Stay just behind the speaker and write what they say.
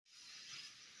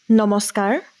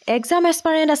নমস্কাৰ এক্সাম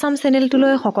এস্পাৰেণ্ট আসাম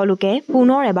চেনেলটোলৈ সকলোকে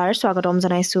পুনৰ এবাৰ স্বাগতম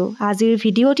জনাইছোঁ। আজিৰ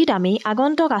ভিডিঅ'টিত আমি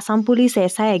আগন্তুক আসাম পুলিচ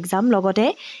এছআই এক্সাম লগতে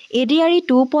ADRE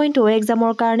 2.0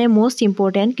 এক্সামৰ কাৰণে মোষ্ট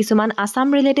ইম্পৰ্টেণ্ট কিছুমান আসাম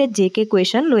ৰিলেটেড জেকে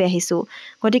কুৱেশ্যন লৈ আহিছোঁ।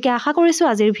 গতিকে আশা কৰিছোঁ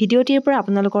আজিৰ ভিডিঅ'টিৰ পৰা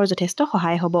আপোনালোকৰ যথেষ্ট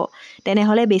সহায় হ'ব।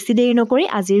 তেনেহ'লে বেছি দেৰি নকৰি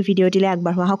আজিৰ ভিডিঅ'টিলৈ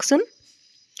আগবাঢ়োঁ আহকচোন।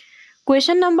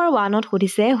 কুৱেশ্যন নম্বৰ 1ত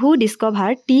সুধিছে হু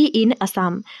ডিস্কভাৰ টি ইন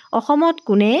আসাম। অসমত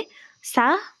কোনে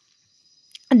চাহ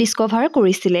ডিস্কভাৰ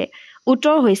কৰিছিলে?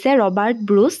 উত্তৰ হৈছে ৰবাৰ্ট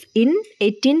ব্ৰুচ ইন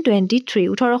 1823।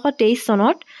 1823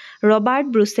 চনত ৰবাৰ্ট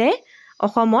ব্ৰুচে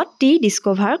অসমত টি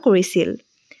ডিস্কভাৰ কৰিছিল।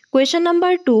 Question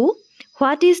number 2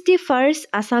 what is the first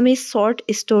Assamese short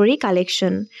story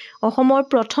collection. অসমৰ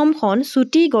প্ৰথমখন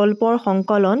চুটি গল্পৰ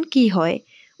সংকলন কি হয়?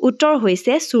 উত্তৰ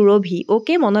হৈছে সুৰভি।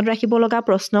 অ'কে, মনত ৰাখিব লগা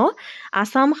প্ৰশ্ন,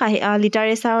 আসাম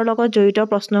লিটাৰেচাৰৰ লগত জড়িত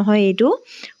প্ৰশ্ন হয় এইটো।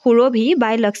 সুৰভি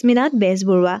বাই লক্ষ্মীনাথ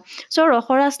বেজবৰুৱা।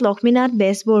 ৰসৰাজ লক্ষ্মীনাথ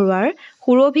বেজবৰুৱাৰ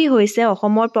সুৰভি হৈছে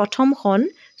অসমৰ প্ৰথমখন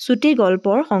চুটি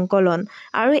গল্পৰ সংকলন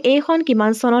আৰু এইখন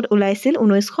কিমান চনত ওলাইছিল?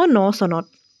 1909 চনত।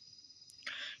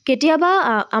 কেতিয়াবা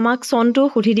আমাক চনটো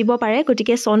সুধি দিব পাৰে,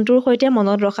 গতিকে চনটোৰ সৈতে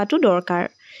মনত ৰখাটো দৰকাৰ।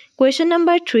 কুৱেশ্যন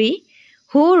নম্বৰ 3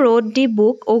 হু ৰোড দি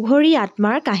বুক অঘৰী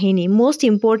আত্মাৰ কাহিনী। মোষ্ট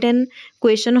ইম্পৰ্টেণ্ট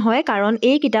কুৱেশ্যন হয়, কাৰণ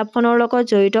এই কিতাপখনৰ লগত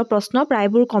জড়িত প্ৰশ্ন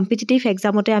প্ৰায়বোৰ কম্পিটিটিভ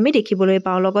এক্সামতে আমি দেখিবলৈ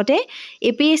পাওঁ। লগতে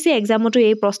APSC এক্সামতো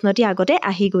এই প্ৰশ্নটি আগতে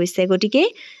আহি গৈছে, গতিকে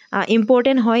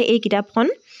ইম্পৰ্টেণ্ট হয় এই কিতাপখন।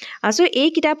 এই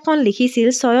কিতাপখন লিখিছিল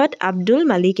সৈয়দ আব্দুল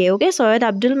মালিকে। অ'কে, সৈয়দ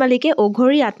আব্দুল মালিকে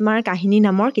অঘৰী আত্মাৰ কাহিনী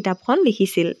নামৰ কিতাপখন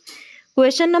লিখিছিল।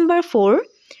 Question number 4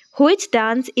 which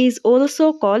dance is also'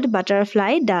 cold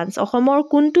butterfly dance. অসমৰ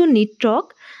কোনটো নৃত্যক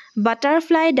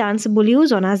বাটাৰফ্লাই ডান্স বুলিও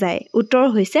জনা যায়? উত্তৰ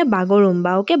হৈছে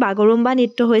বাগৰুম্বা। অ'কে, বাগৰুম্বা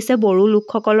নৃত্য হৈছে বড়ো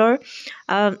লোকসকলৰ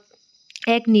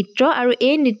এক নৃত্য আৰু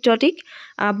এই নৃত্যটিক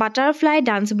বাটাৰফ্লাই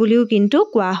ডান্স বুলিও কিন্তু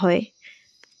কোৱা হয়।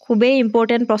 খুবেই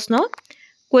ইম্পৰ্টেণ্ট প্ৰশ্ন।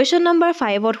 কুৱেশ্যন নম্বৰ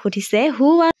 5ত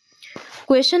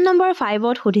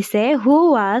সুধিছে who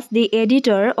was the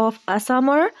editor of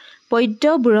আছামৰ পদ্য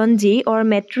বুৰঞ্জী অৰ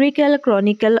মেট্ৰিকেল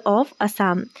ক্ৰনিকেল অফ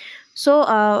আছাম।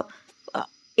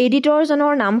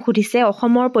 এডিটৰজনৰ নাম সুধিছে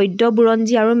অসমৰ পদ্য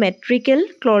বুৰঞ্জী আৰু মেট্ৰিকেল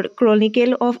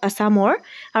ক্ৰনিকেল অফ আছামৰ,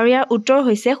 আৰু ইয়াৰ উত্তৰ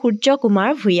হৈছে সূৰ্য Kumar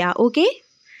Bhuyan. Okay,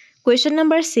 question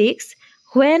number 6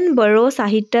 when Bodo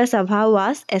সাহিত্য সভা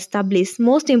was establish.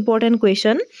 Most important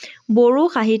question, Bodo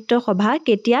সাহিত্য সভা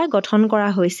কেতিয়া গঠন কৰা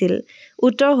হৈছিল?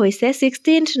 উত্তৰ হৈছে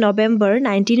 16 নৱেম্বৰ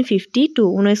 1952।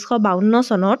 1952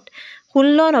 চনত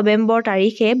 16 নৱেম্বৰ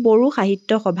তাৰিখে বড়ো সাহিত্য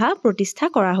সভা প্ৰতিষ্ঠা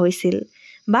কৰা হৈছিল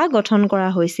বা গঠন কৰা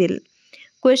হৈছিল।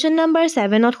 কুৱেশ্যন নম্বৰ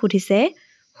 7ত সুধিছে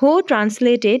হু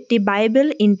ট্ৰান্সলেটেড দি বাইবেল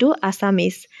ইনটু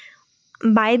আছামিজ।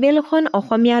 বাইবেলখন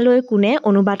অসমীয়ালৈ কোনে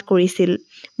অনুবাদ কৰিছিল?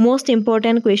 মোষ্ট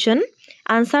ইম্পৰ্টেণ্ট কুৱেশ্যন,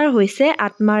 আনচাৰ হৈছে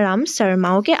আত্মাৰাম শৰ্মা।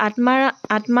 অ'কে,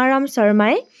 আত্মাৰাম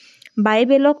শৰ্মাই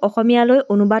বাইবেলক অসমীয়ালৈ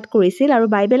অনুবাদ কৰিছিল আৰু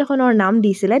বাইবেলখনৰ নাম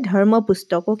দিছিলে ধৰ্ম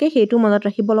পুস্তক। অ'কে, সেইটো মনত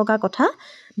ৰাখিব লগা কথা।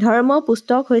 ধৰ্ম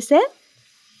পুস্তক হৈছে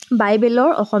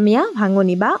বাইবেলৰ অসমীয়া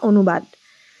ভাঙনি বা অনুবাদ।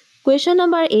 কুৱেশ্যন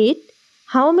নম্বৰ 8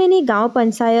 হাউ মেনি গাঁও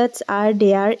পঞ্চায়তছ are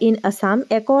there in Assam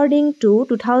according to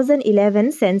 2011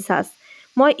 census.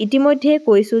 মই ইতিমধ্যে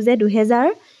কৈছোঁ যে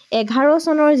 2011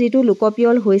 চনৰ যিটো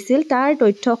লোকপিয়ল হৈছিল তাৰ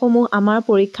তথ্যসমূহ আমাৰ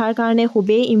পৰীক্ষাৰ কাৰণে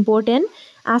খুবেই ইম্পৰ্টেণ্ট।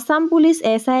 আসাম পুলিচ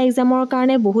এছআই এক্সামৰ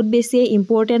কাৰণে বহুত বেছি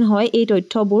ইম্পৰ্টেণ্ট হয় এই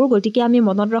তথ্যবোৰ, গতিকে আমি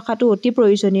মনত ৰখাটো অতি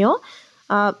প্ৰয়োজনীয়।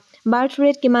 বাৰ্থ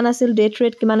ৰেট কিমান আছিল, ডেথ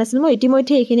ৰেট কিমান আছিল, মই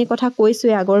ইতিমধ্যে এইখিনি কথা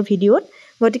কৈছোঁৱেই আগৰ ভিডিঅ'ত।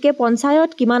 গতিকে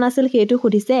পঞ্চায়ত কিমান আছিল সেইটো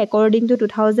সুধিছে একৰ্ডিং টু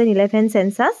 2011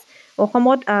 চেনচাছ।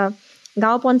 অসমত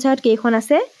গাঁও পঞ্চায়ত কেইখন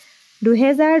আছে?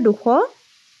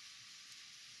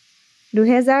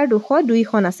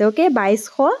 2202খন আছে। অ'কে,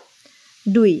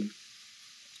 2202।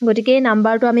 গতিকে এই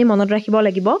নাম্বাৰটো আমি মনত ৰাখিব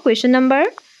লাগিব। Question number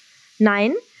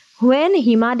 9 when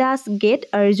Hima Das gate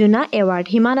Arjuna award.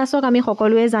 Hima দাসক আমি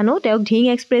সকলোৱে জানো, তেওঁক ঢিং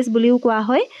এক্সপ্ৰেছ বুলিও কোৱা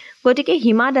হয়। গতিকে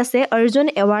হিমা দাসে অৰ্জুন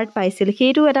এৱাৰ্ড পাইছিল,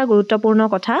 সেইটো এটা গুৰুত্বপূৰ্ণ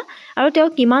কথা। আৰু তেওঁ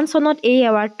কিমান চনত এই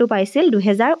এৱাৰ্ডটো পাইছিল?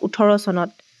 2018 চনত।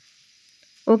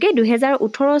 অ'কে,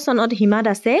 2018 চনত হিমা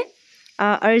দাসে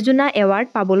অৰ্জুনা এৱাৰ্ড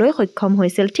পাবলৈ সক্ষম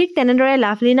হৈছিল। ঠিক তেনেদৰে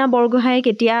লাভলীনা বৰগোহাঁয়ে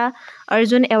কেতিয়া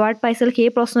অৰ্জুন এৱাৰ্ড পাইছিল সেই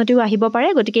প্ৰশ্নটিও আহিব পাৰে।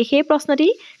 গতিকে সেই প্ৰশ্নটি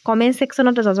কমেণ্ট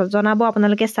ছেকশ্যনত জনাব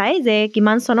আপোনালোকে চাই যে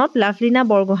কিমান চনত লাভলীনা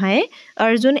বৰগোহাঁয়ে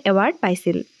অৰ্জুন এৱাৰ্ড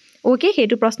পাইছিল। অ'কে,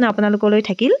 সেইটো প্ৰশ্ন আপোনালোকলৈ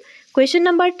থাকিল। Question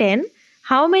number 10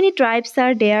 how many tribes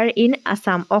are there in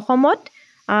Assam. অসমত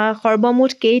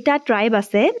সৰ্বমুঠ কেইটা ট্ৰাইব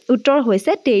আছে? উত্তৰ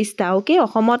হৈছে 23টা। অ'কে,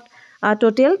 অসমত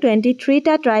টোটেল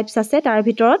 23টা ট্ৰাইবছ আছে, তাৰ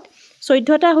ভিতৰত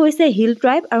 14টা হৈছে হিল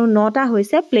ট্ৰাইব আৰু 9টা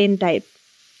হৈছে প্লেইন ট্ৰাইব।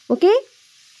 অ'কে,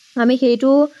 আমি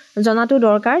সেইটো জনাটো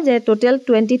দৰকাৰ যে টোটেল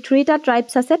 23টা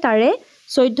ট্ৰাইবছ আছে, তাৰে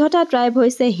 14টা ট্ৰাইব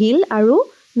হৈছে হিল আৰু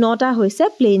 9টা হৈছে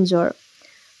প্লেইনজৰ।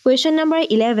 কুৱেশ্যন নম্বৰ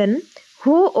 11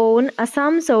 হু অউন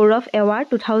আছাম সৌৰভ এৱাৰ্ড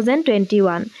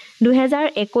 2021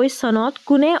 2021 চনত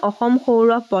কোনে অসম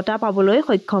সৌৰভ বঁটা পাবলৈ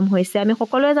সক্ষম হৈছে আমি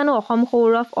সকলোৱে জানো অসম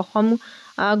সৌৰভ অসম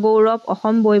গৌৰৱ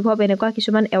অসম বৈভৱ এনেকুৱা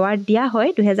কিছুমান এৱাৰ্ড দিয়া হয়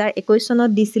 2021 চনত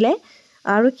দিছিলে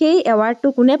আৰু সেই এৱাৰ্ডটো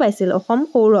কোনে পাইছিল অসম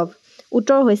সৌৰভ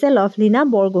উত্তৰ হৈছে লভলীনা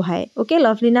বৰগোহাঁই ওকে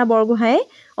লভলীনা বৰগোহাঁই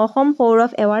অসম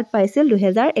সৌৰভ এৱাৰ্ড পাইছিল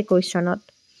 2021 চনত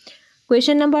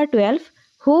Question number 12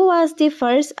 Who was the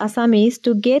first Assamese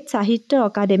to get Sahitya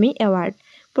Academy Award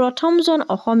প্ৰথমজন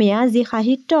অসমীয়া যি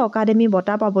সাহিত্য অকাডেমি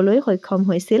বঁটা পাবলৈ সক্ষম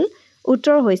হৈছিল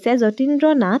উত্তৰ হৈছে যতীন্দ্ৰ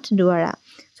নাথ দুৱাৰা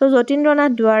সো যতীন্দ্ৰ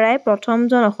নাথ দুৱাৰাই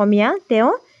প্ৰথমজন অসমীয়া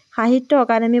তেওঁ সাহিত্য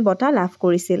অকাডেমি বঁটা লাভ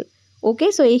কৰিছিল ওকে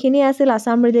সো এইখিনি আছিল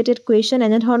আসাম ৰিলেটেড কোৱেশ্চন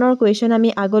এনে ধৰণৰ কোৱেশ্চন আমি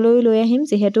আগলৈ লৈ আহিম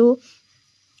যেহেতু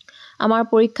আমাৰ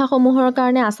পৰীক্ষাসমূহৰ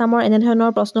কাৰণে আসামৰ এনে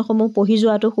ধৰণৰ প্ৰশ্নসমূহ পঢ়ি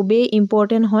যোৱাটো খুবেই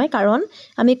ইম্পৰ্টেন্ট হয় কাৰণ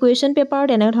আমি কোৱেশ্চন পেপাৰত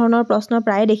এনে ধৰণৰ প্ৰশ্ন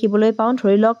প্ৰায় দেখিবলৈ পাওঁ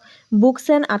ধৰি লওক বুকছ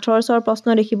এণ্ড আথৰ্ছৰ প্ৰশ্ন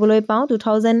দেখিবলৈ পাওঁ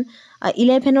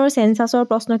 2011ৰ সেন্সাছৰ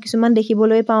প্ৰশ্ন কিছুমান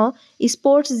দেখিবলৈ পাওঁ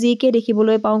স্পৰ্টছ জিকে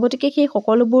দেখিবলৈ পাওঁ গতিকে সেই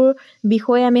সকলোবোৰ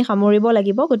বিষয় আমি সামৰিব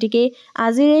লাগিব গতিকে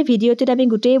আজিৰ এই ভিডিঅ'টিত আমি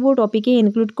গোটেইবোৰ টপিকে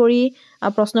ইনক্লুড কৰি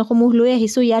প্ৰশ্নসমূহ লৈ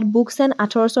আহিছো ইয়াত বুকছ এণ্ড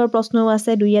আথৰ্ছৰ প্ৰশ্নও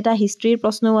আছে দুই এটা হিষ্ট্ৰীৰ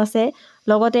প্ৰশ্নও আছে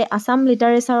লগতে আসাম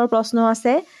লিটাৰেচাৰৰ প্ৰশ্ন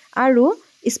আছে আৰু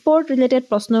স্পৰ্ট ৰিলেটেড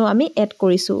প্ৰশ্নও আমি এড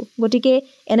কৰিছো গতিকে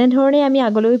এনে ধৰণে আমি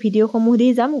আগলৈ ভিডিঅ'সমূহ দি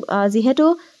যাম যেহেতু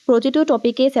প্ৰতিটো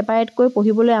টপিকে সেপাৰেটকৈ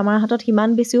পঢ়িবলৈ আমাৰ হাতত সিমান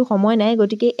বেছিও সময় নাই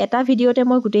গতিকে এটা ভিডিঅ'তে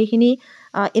মই গোটেইখিনি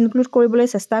ইনক্লুড কৰিবলৈ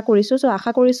চেষ্টা কৰিছো সো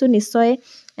আশা কৰিছো নিশ্চয়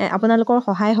আপোনালোকৰ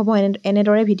সহায় হ'ব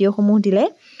এনেদৰে ভিডিঅ'সমূহ দিলে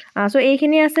সো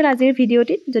এইখিনি আছিল আজিৰ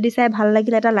ভিডিঅ'টিত যদি চাই ভাল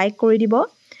লাগিলে এটা লাইক কৰি দিব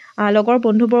লগৰ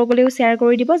বন্ধুবৰ্গলৈও শ্বেয়াৰ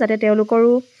কৰি দিব যাতে তেওঁলোকৰো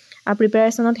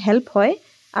প্ৰিপাৰেচনত হেল্প হয়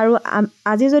আৰু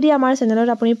আজি যদি আমাৰ চেনেলত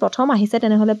আপুনি প্ৰথম আহিছে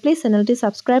তেনেহলে প্লিজ চেনেলটি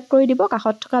সাবস্ক্ৰাইব কৰি দিব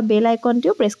কাষত থকা বেল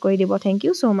আইকনটিও প্ৰেছ কৰি দিব থ্যাংক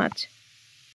ইউ সো মাচ